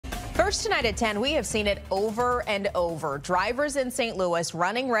First tonight at 10, we have seen it over and over. Drivers in St. Louis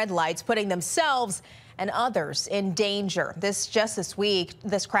running red lights, putting themselves and others in danger. Just this week,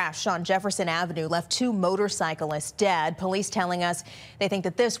 this crash on Jefferson Avenue left 2 motorcyclists dead. Police telling us they think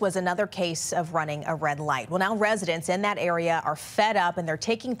that this was another case of running a red light. Well, now residents in that area are fed up and they're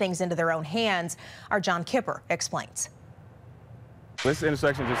taking things into their own hands. Our John Kipper explains. This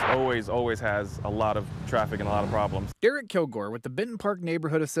intersection just always has a lot of traffic and a lot of problems. Derek Kilgore with the Benton Park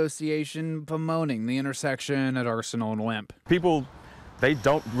Neighborhood Association bemoaning the intersection at Arsenal Lemp. People, they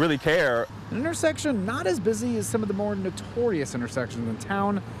don't really care. An intersection not as busy as some of the more notorious intersections in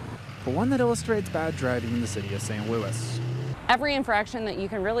town, but one that illustrates bad driving in the city of St. Louis. Every infraction that you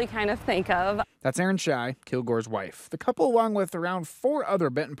can really kind of think of. That's Erin Shy, Kilgore's wife. The couple, along with around 4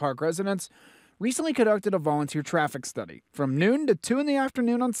 other Benton Park residents, recently conducted a volunteer traffic study. From noon to 2 in the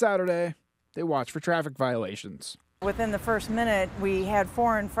afternoon on Saturday, they watched for traffic violations. Within the first minute, we had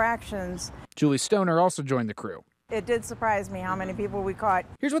 4 infractions. Julie Stoner also joined the crew. It did surprise me how many people we caught.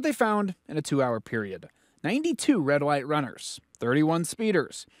 Here's what they found in a 2-hour period. 92 red light runners, 31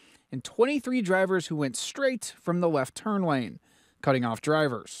 speeders, and 23 drivers who went straight from the left turn lane, cutting off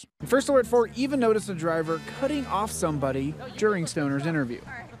drivers. First Alert 4 even noticed a driver cutting off somebody during Stoner's interview.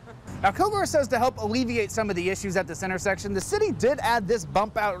 Now, Kilgore says to help alleviate some of the issues at this intersection, the city did add this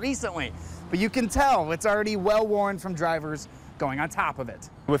bump out recently, but you can tell it's already well worn from drivers going on top of it.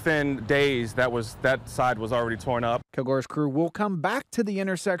 Within days, that side was already torn up. Kilgore's crew will come back to the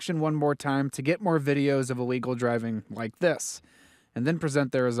intersection one more time to get more videos of illegal driving like this, and then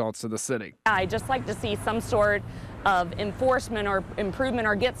present their results to the city. I'd just like to see some sort of enforcement or improvement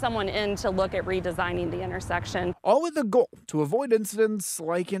or get someone in to look at redesigning the intersection. All with the goal to avoid incidents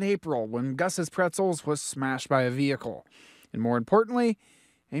like in April when Gus's Pretzels was smashed by a vehicle. And more importantly,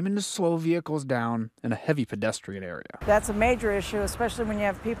 aiming to slow vehicles down in a heavy pedestrian area. That's a major issue, especially when you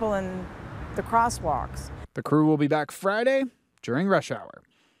have people in the crosswalks. The crew will be back Friday during rush hour.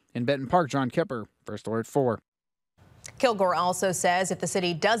 In Benton Park, John Kipper, First Alert 4. Kilgore also says if the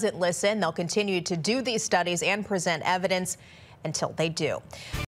city doesn't listen, they'll continue to do these studies and present evidence until they do.